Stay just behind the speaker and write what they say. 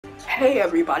Hey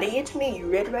everybody, it's me,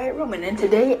 Red Riot Roman, and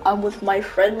today I'm with my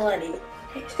friend Lenny.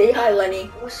 Say hi, Lenny.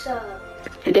 What's up?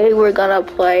 Today we're gonna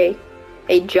play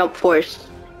a jump force,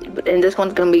 and this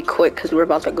one's gonna be quick because we're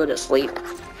about to go to sleep.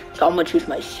 So I'm gonna choose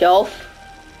myself.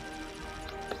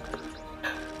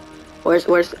 Where's,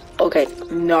 okay,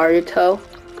 Naruto.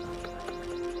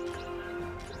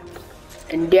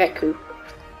 And Deku.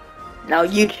 Now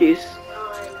you choose.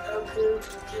 Goku,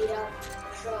 Vegeta,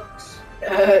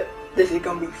 Trunks. This is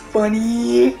gonna be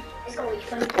funny. It's gonna be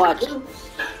funny. Watch.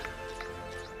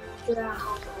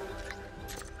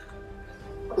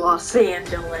 Los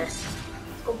Angeles.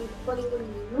 It's gonna be funny when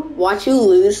you lose. Watch you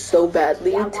lose so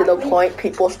badly to the point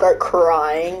people start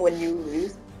crying when you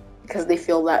lose because they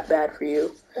feel that bad for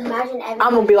you. Imagine everybody.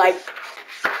 I'm gonna be like,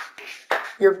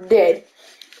 you're dead.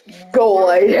 Go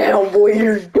lay down, boy,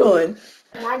 you're done.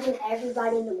 Imagine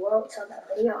everybody in the world saw that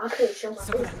video. I couldn't show my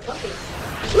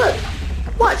face. Look,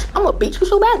 watch, I'm gonna beat you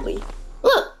so badly.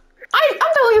 Look, I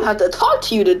don't even have to talk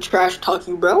to you to trash talk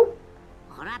you, bro.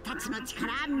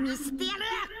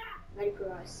 Ready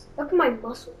for us. Look at my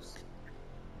muscles.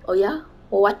 Oh yeah?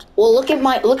 Well, what? Well, look at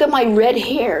my red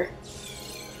hair.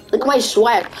 Look at my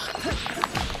swag.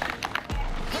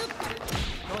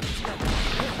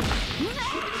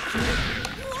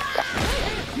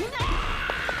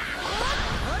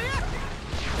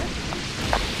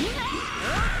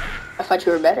 I thought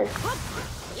you were better.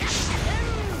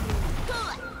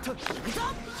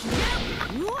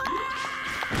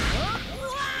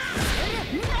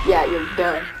 Yeah, you're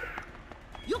done.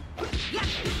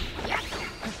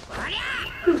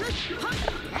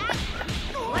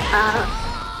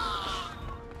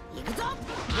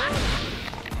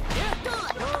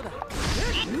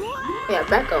 Yeah,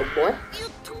 back up, boy.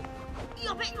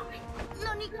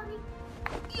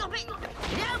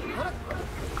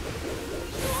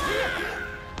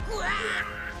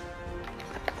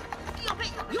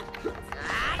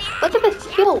 Look at this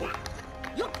skill.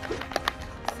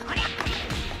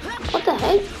 What the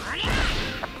heck?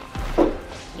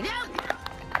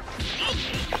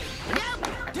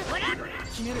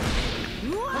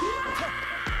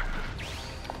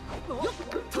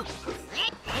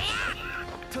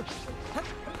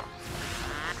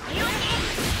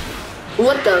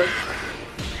 What the?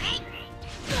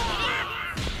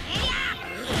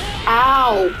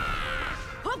 Ow!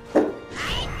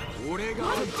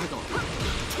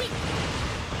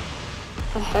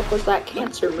 The heck was that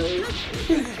cancer move?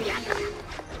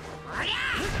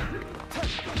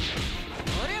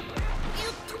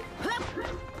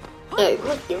 Hey,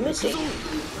 look, you're missing.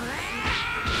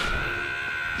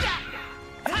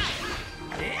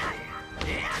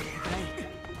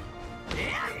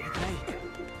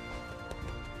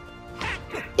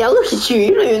 Yeah, look at you.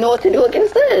 You don't even know what to do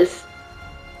against this.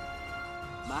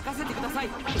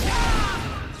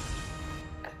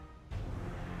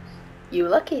 You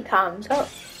lucky, time's up.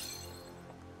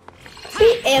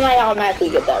 See, and I automatically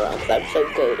get that round because I'm so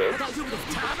goated.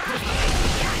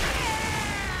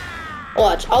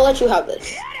 Watch, I'll let you have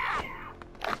this.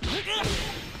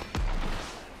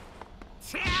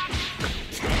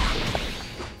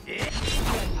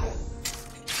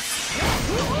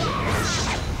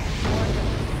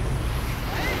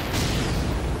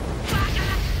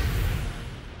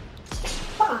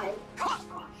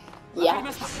 Yeah.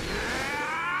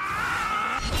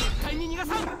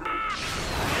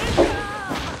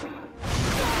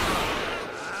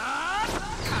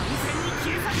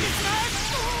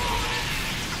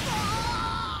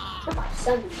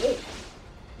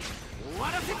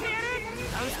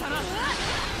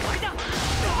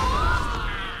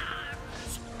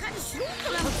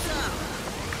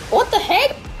 What the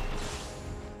heck?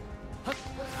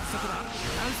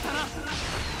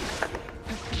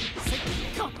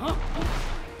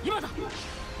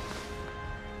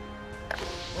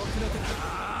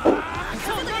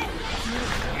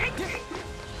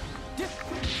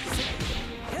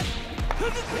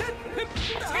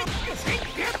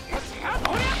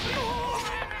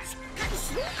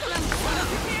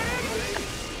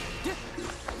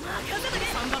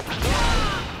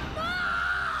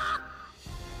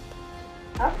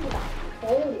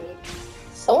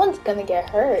 Someone's gonna get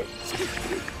hurt.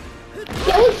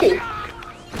 Yeah, look you.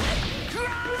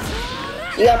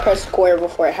 You gotta press square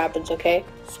before it happens, okay?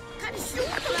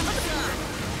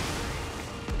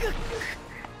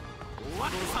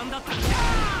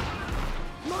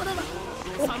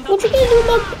 What you gonna do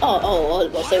about? Oh, I was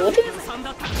about to say what you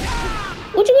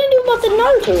gonna do about the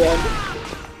Naruto run?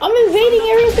 I'm invading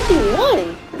Area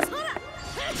 51.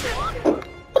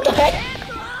 What the heck?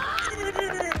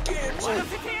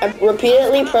 I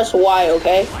repeatedly press Y,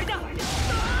 okay?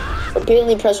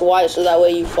 Repeatedly press Y so that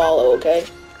way you follow, okay?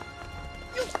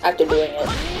 After doing it.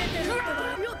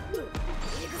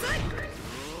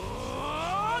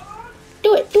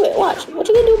 Do it, watch. What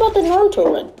you gonna do about the Naruto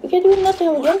run? You can't do nothing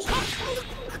against it.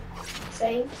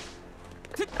 Same.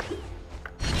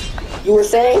 You were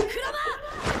saying?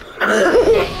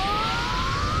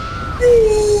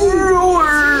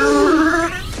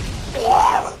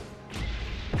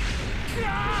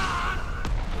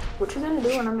 What you gonna do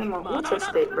when I'm in my ultra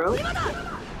state, bro?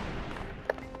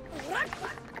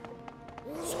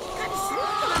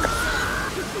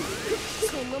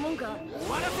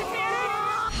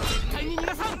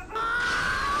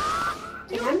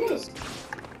 And I missed.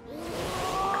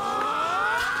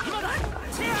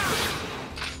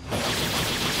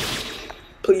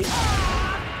 Please.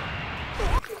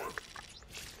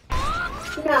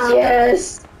 No.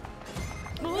 Yes.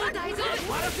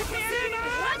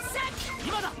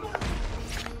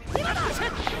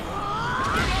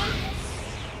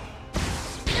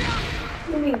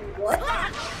 You mean what?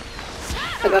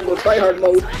 I gotta go try hard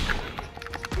mode.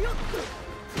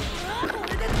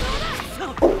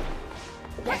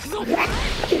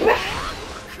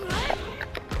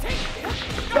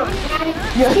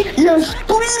 Yes,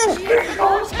 please!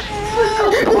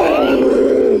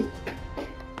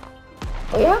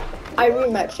 Oh yeah? I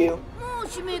rematch you.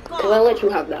 Cause I let you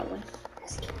have that one.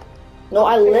 No,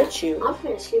 I let you. I'm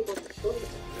finna skip on the floor.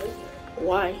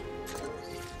 Why?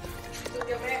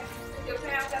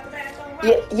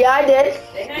 Yeah, I did.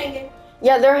 They hanging.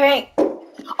 Yeah, they're hanging.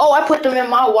 Oh, I put them in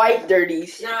my white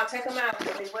dirties. No, take them out.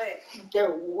 They wet.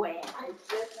 They're wet.